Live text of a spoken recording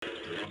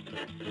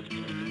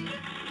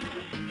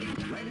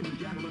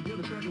due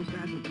to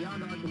circumstances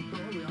beyond our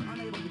control, we are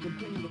unable to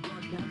continue the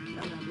broadcast.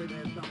 Evidently, they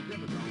have some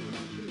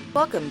difficulty.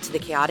 Welcome to the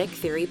Chaotic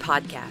Theory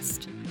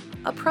Podcast,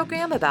 a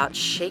program about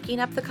shaking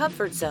up the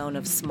comfort zone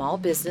of small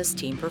business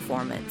team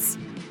performance.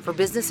 For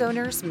business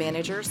owners,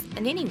 managers,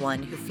 and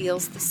anyone who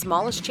feels the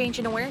smallest change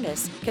in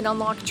awareness can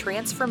unlock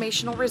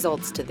transformational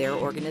results to their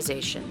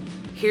organization.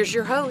 Here's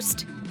your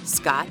host,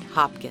 Scott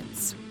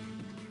Hopkins.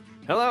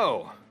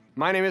 Hello,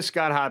 my name is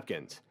Scott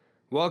Hopkins.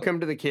 Welcome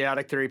to the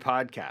Chaotic Theory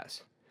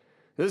Podcast.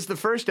 This is the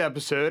first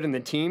episode in the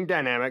Team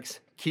Dynamics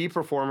Key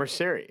Performer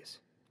series.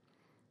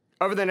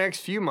 Over the next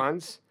few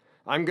months,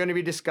 I'm going to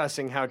be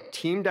discussing how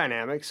team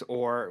dynamics,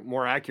 or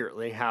more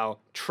accurately, how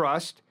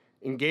trust,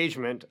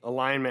 engagement,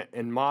 alignment,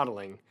 and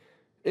modeling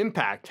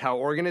impact how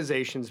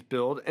organizations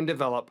build and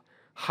develop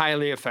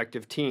highly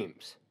effective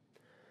teams.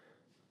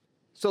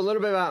 So a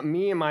little bit about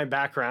me and my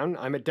background.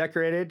 I'm a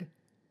decorated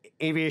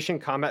aviation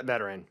combat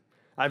veteran.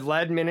 I've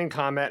led men in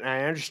combat, and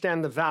I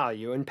understand the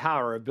value and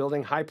power of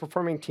building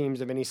high-performing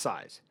teams of any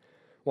size.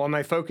 While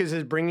my focus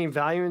is bringing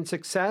value and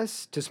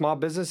success to small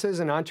businesses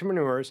and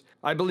entrepreneurs,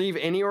 I believe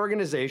any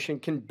organization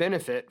can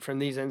benefit from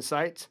these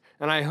insights,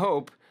 and I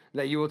hope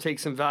that you will take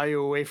some value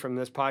away from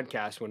this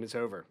podcast when it's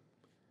over.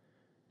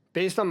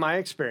 Based on my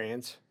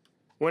experience,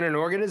 when an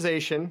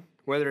organization,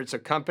 whether it's a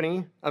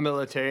company, a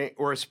military,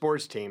 or a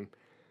sports team,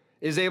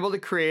 is able to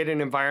create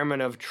an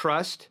environment of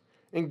trust,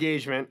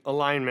 engagement,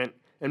 alignment,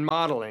 and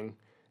modeling,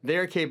 they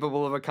are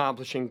capable of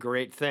accomplishing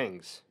great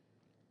things.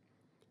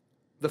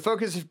 The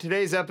focus of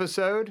today's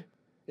episode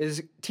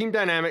is team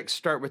dynamics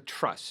start with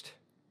trust,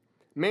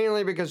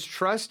 mainly because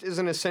trust is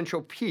an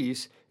essential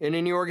piece in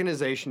any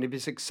organization to be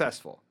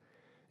successful.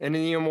 And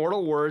in the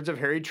immortal words of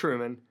Harry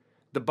Truman,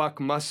 the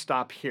buck must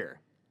stop here.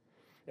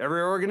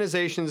 Every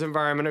organization's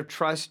environment of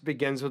trust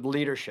begins with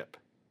leadership.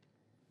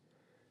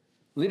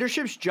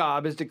 Leadership's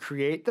job is to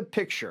create the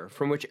picture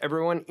from which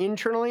everyone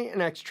internally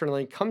and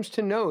externally comes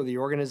to know the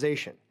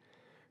organization.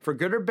 For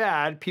good or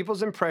bad,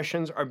 people's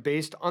impressions are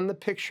based on the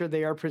picture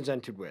they are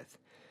presented with.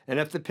 And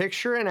if the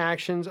picture and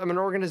actions of an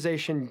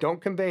organization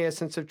don't convey a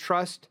sense of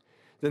trust,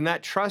 then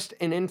that trust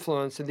and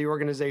influence of the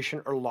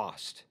organization are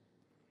lost.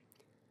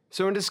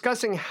 So in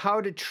discussing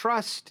how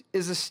trust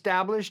is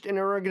established in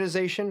an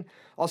organization,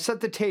 I'll set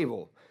the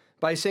table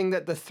by saying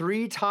that the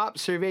three top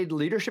surveyed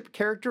leadership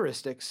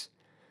characteristics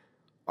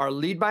are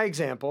lead by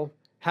example,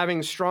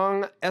 having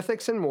strong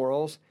ethics and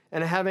morals,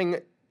 and having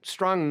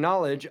strong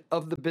knowledge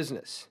of the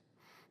business.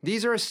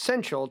 These are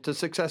essential to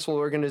successful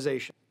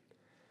organizations.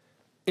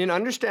 In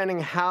understanding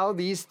how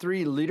these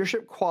three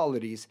leadership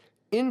qualities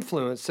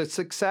influence the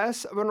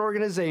success of an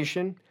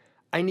organization,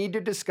 I need to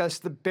discuss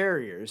the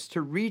barriers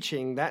to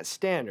reaching that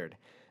standard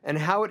and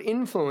how it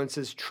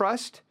influences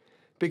trust,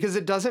 because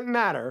it doesn't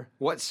matter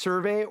what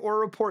survey or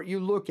report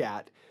you look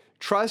at,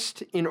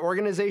 trust in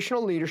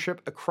organizational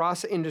leadership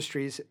across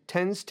industries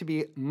tends to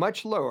be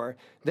much lower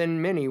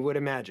than many would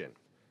imagine.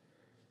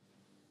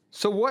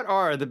 So what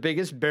are the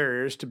biggest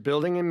barriers to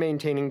building and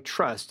maintaining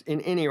trust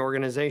in any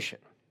organization?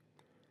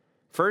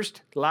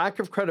 First, lack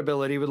of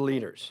credibility with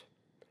leaders.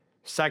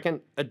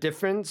 Second, a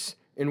difference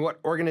in what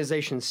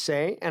organizations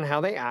say and how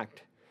they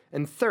act.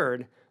 And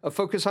third, a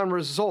focus on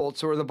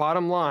results or the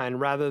bottom line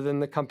rather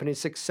than the company's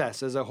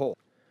success as a whole.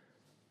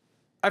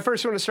 I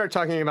first want to start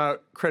talking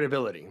about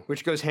credibility,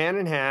 which goes hand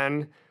in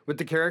hand with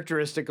the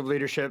characteristic of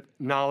leadership,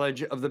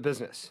 knowledge of the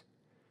business.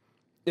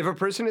 If a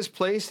person is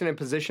placed in a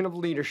position of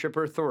leadership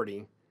or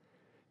authority,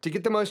 to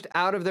get the most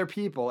out of their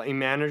people, a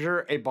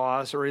manager, a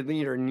boss, or a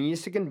leader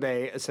needs to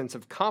convey a sense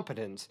of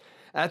competence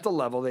at the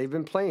level they've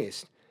been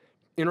placed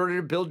in order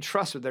to build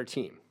trust with their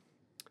team.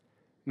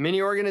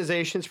 Many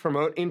organizations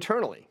promote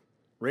internally,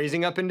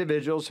 raising up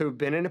individuals who have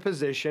been in a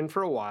position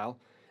for a while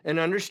and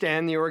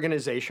understand the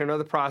organization or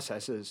the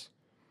processes.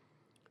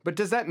 But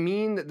does that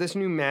mean that this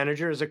new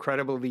manager is a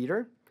credible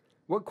leader?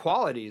 What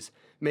qualities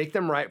make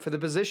them right for the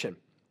position?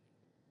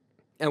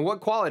 And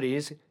what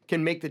qualities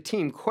can make the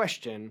team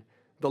question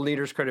the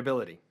leader's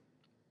credibility?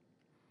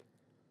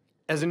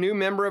 As a new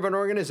member of an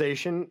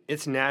organization,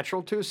 it's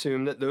natural to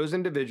assume that those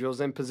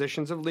individuals in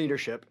positions of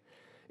leadership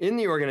in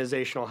the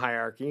organizational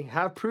hierarchy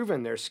have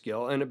proven their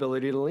skill and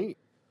ability to lead.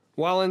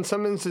 While in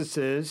some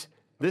instances,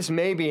 this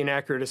may be an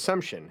accurate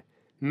assumption,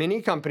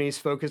 many companies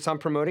focus on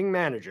promoting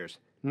managers,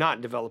 not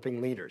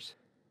developing leaders.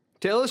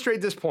 To illustrate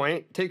this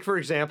point, take for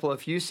example a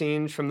few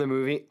scenes from the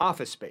movie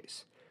Office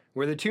Space,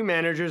 where the two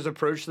managers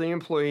approach the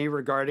employee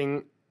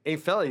regarding a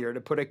failure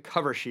to put a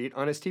cover sheet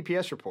on his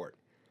TPS report.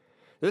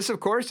 This, of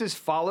course, is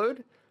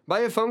followed by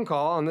a phone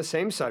call on the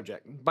same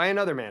subject by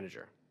another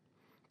manager.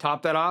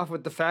 Top that off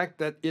with the fact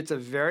that it's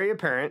very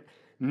apparent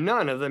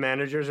none of the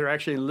managers are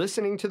actually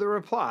listening to the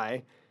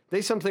reply.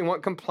 They simply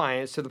want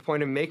compliance to the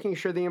point of making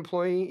sure the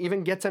employee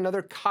even gets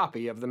another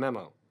copy of the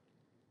memo.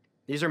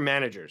 These are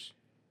managers.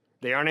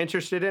 They aren't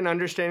interested in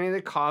understanding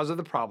the cause of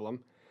the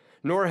problem,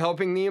 nor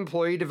helping the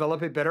employee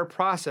develop a better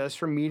process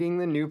for meeting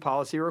the new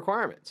policy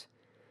requirements.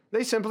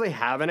 They simply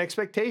have an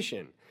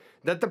expectation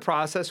that the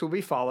process will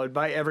be followed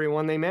by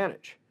everyone they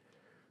manage.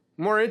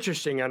 More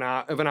interesting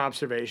of an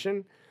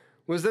observation,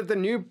 was that the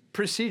new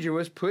procedure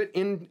was put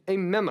in a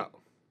memo.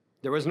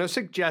 There was no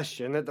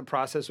suggestion that the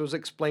process was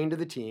explained to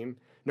the team,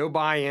 no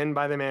buy-in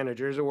by the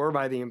managers or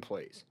by the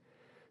employees.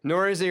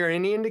 Nor is there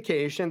any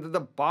indication that the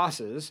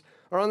bosses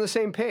are on the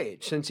same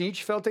page, since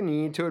each felt a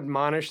need to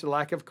admonish the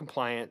lack of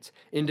compliance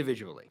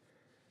individually.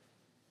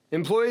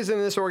 Employees in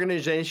this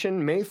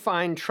organization may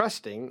find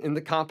trusting in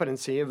the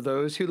competency of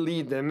those who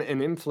lead them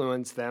and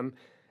influence them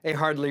a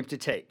hard leap to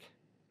take.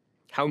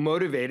 How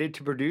motivated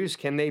to produce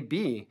can they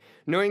be,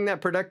 knowing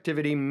that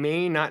productivity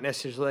may not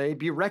necessarily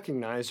be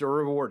recognized or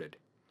rewarded?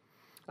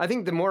 I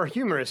think the more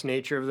humorous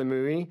nature of the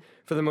movie,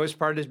 for the most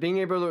part, is being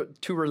able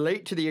to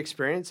relate to the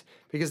experience,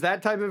 because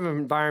that type of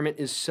environment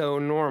is so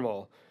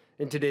normal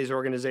in today's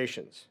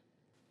organizations.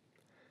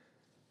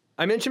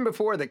 I mentioned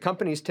before that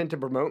companies tend to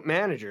promote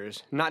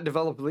managers, not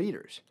develop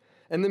leaders.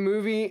 And the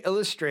movie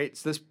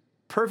illustrates this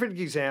perfect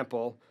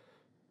example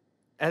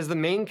as the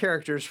main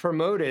character is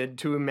promoted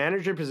to a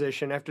manager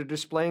position after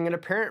displaying an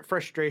apparent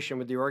frustration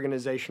with the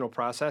organizational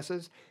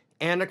processes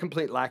and a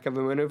complete lack of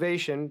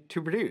motivation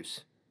to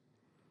produce.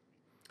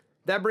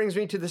 That brings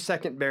me to the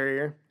second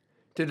barrier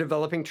to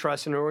developing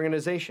trust in an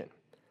organization: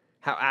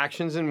 how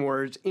actions and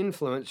words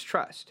influence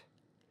trust.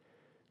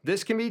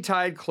 This can be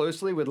tied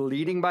closely with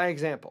leading by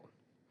example.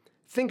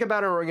 Think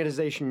about an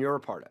organization you're a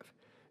part of.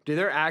 Do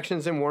their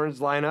actions and words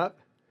line up?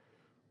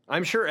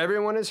 I'm sure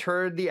everyone has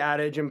heard the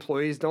adage,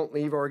 employees don't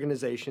leave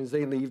organizations,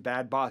 they leave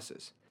bad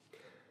bosses.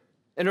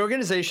 An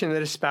organization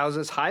that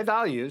espouses high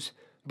values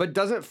but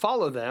doesn't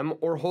follow them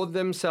or hold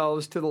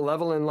themselves to the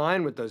level in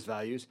line with those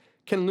values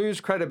can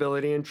lose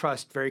credibility and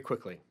trust very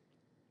quickly.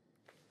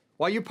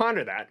 While you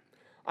ponder that,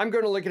 I'm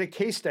going to look at a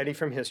case study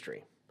from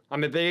history.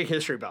 I'm a big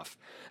history buff,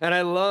 and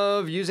I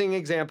love using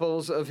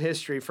examples of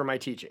history for my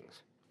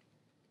teachings.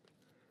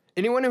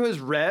 Anyone who has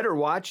read or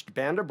watched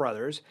Band of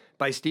Brothers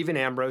by Stephen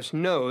Ambrose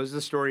knows the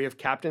story of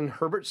Captain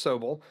Herbert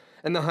Sobel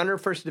and the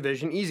 101st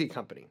Division Easy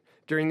Company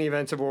during the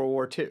events of World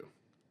War II.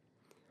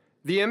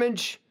 The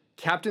image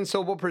Captain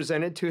Sobel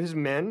presented to his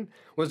men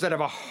was that of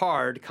a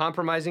hard,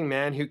 compromising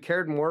man who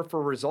cared more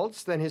for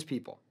results than his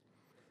people.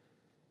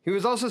 He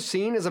was also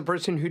seen as a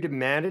person who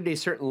demanded a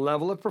certain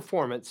level of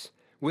performance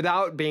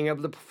without being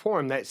able to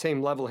perform that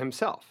same level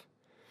himself.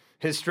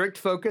 His strict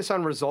focus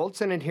on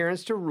results and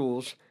adherence to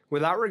rules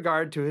without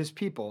regard to his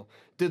people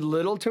did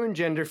little to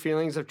engender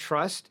feelings of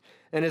trust,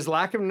 and his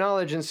lack of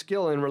knowledge and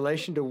skill in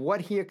relation to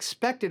what he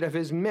expected of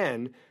his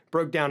men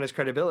broke down his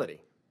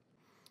credibility.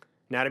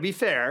 Now, to be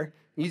fair,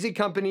 Easy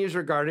Company is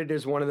regarded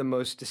as one of the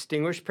most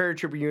distinguished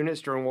paratrooper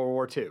units during World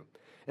War II,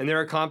 and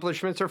their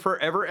accomplishments are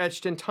forever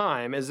etched in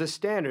time as the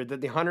standard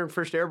that the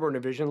 101st Airborne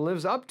Division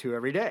lives up to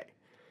every day.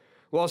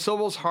 While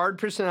Sobel's hard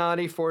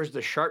personality forged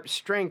the sharp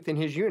strength in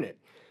his unit,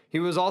 he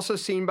was also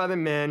seen by the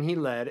men he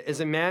led as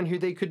a man who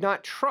they could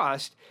not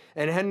trust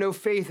and had no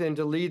faith in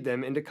to lead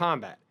them into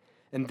combat,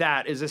 and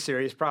that is a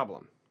serious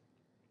problem.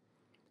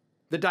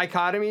 The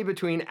dichotomy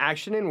between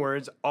action and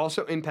words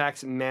also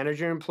impacts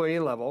manager-employee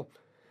level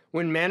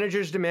when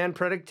managers demand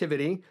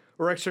productivity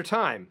or extra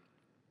time,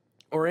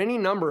 or any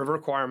number of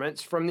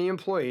requirements from the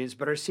employees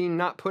but are seen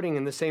not putting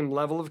in the same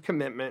level of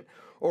commitment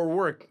or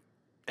work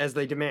as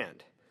they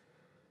demand.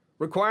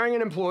 Requiring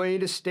an employee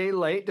to stay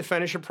late to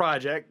finish a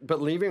project but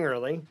leaving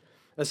early,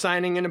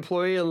 assigning an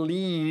employee a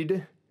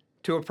lead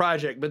to a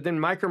project but then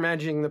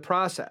micromanaging the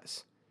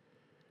process.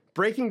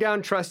 Breaking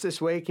down trust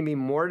this way can be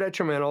more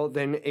detrimental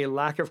than a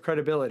lack of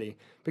credibility,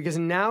 because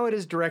now it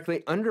is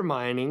directly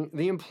undermining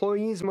the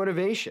employee's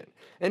motivation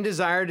and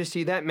desire to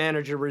see that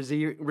manager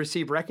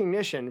receive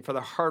recognition for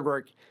the hard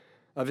work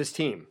of his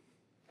team.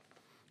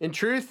 In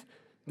truth,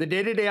 the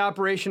day-to-day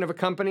operation of a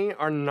company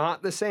are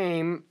not the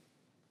same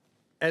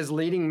as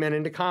leading men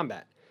into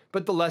combat,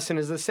 but the lesson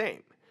is the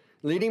same.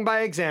 Leading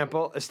by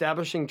example,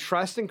 establishing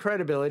trust and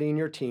credibility in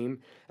your team,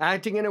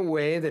 acting in a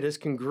way that is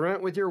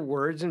congruent with your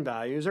words and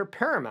values are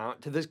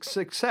paramount to the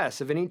success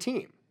of any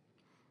team.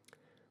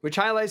 Which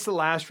highlights the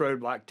last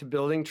roadblock to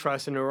building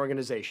trust in an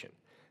organization: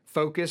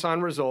 focus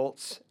on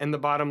results and the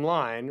bottom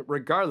line,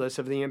 regardless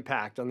of the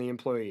impact on the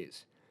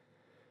employees.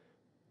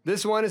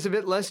 This one is a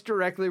bit less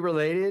directly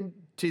related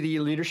to the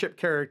leadership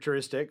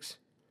characteristics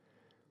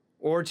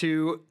or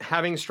to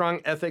having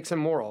strong ethics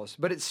and morals,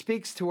 but it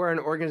speaks to where an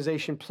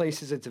organization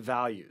places its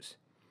values.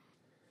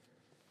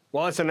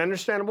 While it's an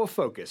understandable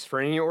focus for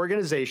any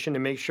organization to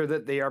make sure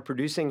that they are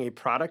producing a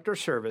product or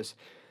service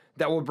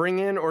that will bring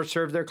in or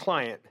serve their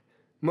client,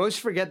 most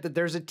forget that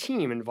there's a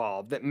team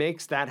involved that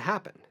makes that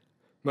happen.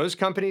 Most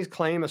companies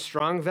claim a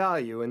strong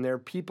value in their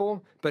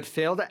people, but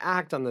fail to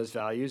act on those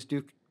values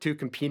due to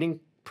competing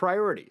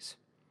priorities.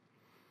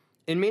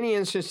 In many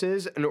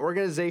instances, an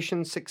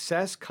organization's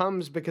success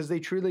comes because they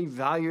truly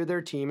value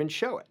their team and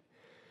show it.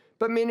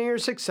 But many are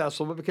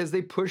successful because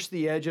they push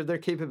the edge of their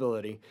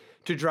capability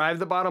to drive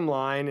the bottom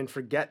line and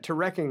forget to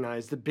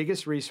recognize the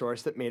biggest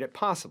resource that made it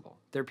possible: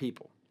 their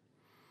people.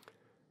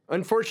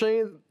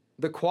 Unfortunately,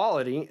 the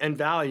quality and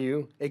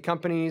value a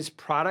company's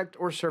product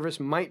or service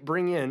might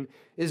bring in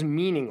is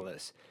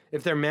meaningless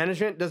if their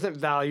management doesn't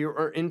value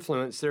or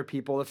influence their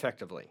people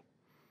effectively.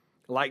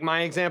 Like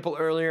my example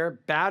earlier,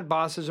 bad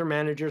bosses or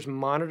managers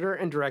monitor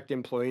and direct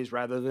employees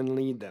rather than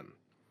lead them.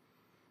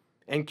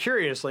 And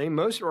curiously,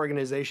 most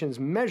organizations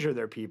measure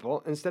their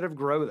people instead of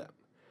grow them.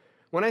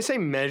 When I say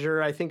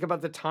measure, I think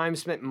about the time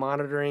spent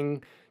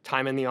monitoring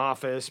time in the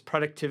office,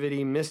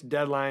 productivity, missed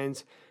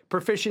deadlines,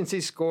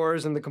 proficiency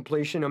scores, and the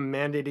completion of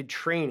mandated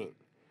training.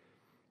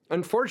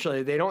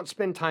 Unfortunately, they don't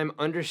spend time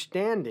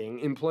understanding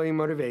employee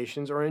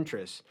motivations or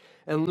interests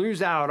and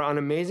lose out on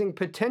amazing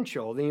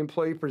potential the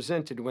employee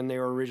presented when they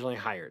were originally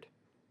hired.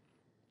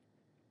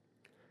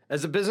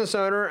 As a business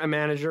owner, a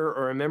manager,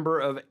 or a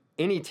member of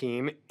any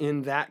team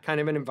in that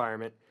kind of an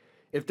environment,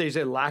 if there's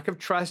a lack of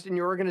trust in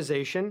your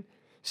organization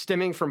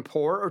stemming from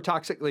poor or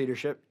toxic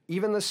leadership,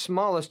 even the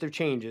smallest of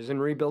changes in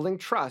rebuilding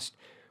trust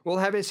will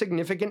have a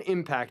significant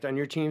impact on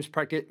your team's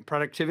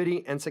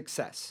productivity and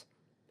success.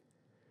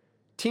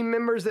 Team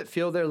members that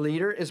feel their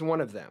leader is one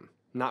of them,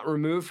 not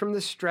removed from the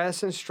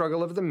stress and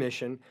struggle of the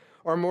mission,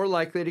 are more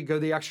likely to go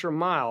the extra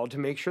mile to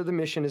make sure the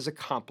mission is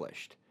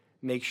accomplished,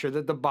 make sure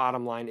that the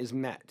bottom line is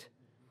met.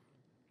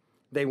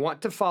 They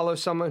want to follow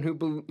someone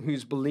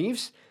whose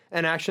beliefs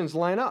and actions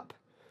line up.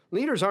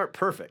 Leaders aren't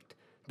perfect.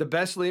 The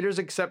best leaders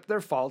accept their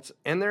faults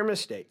and their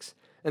mistakes,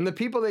 and the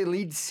people they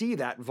lead see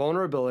that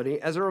vulnerability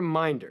as a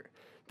reminder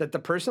that the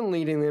person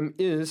leading them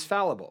is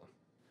fallible.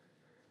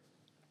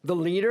 The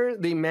leader,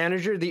 the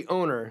manager, the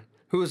owner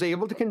who is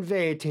able to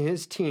convey to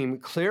his team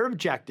clear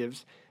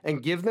objectives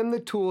and give them the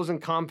tools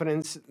and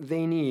competence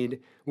they need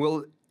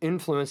will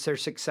influence their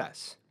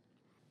success.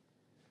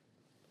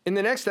 In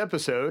the next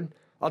episode,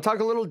 I'll talk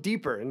a little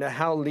deeper into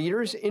how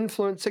leaders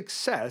influence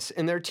success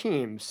in their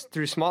teams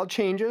through small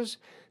changes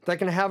that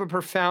can have a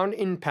profound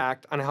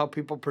impact on how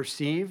people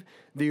perceive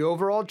the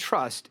overall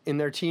trust in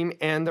their team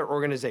and their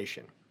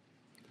organization.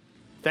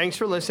 Thanks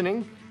for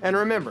listening, and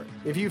remember,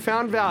 if you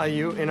found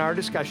value in our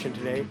discussion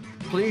today,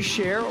 please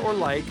share or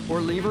like or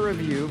leave a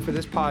review for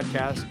this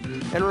podcast,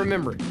 and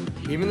remember,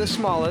 even the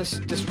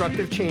smallest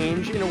disruptive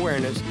change in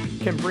awareness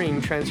can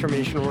bring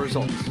transformational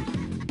results.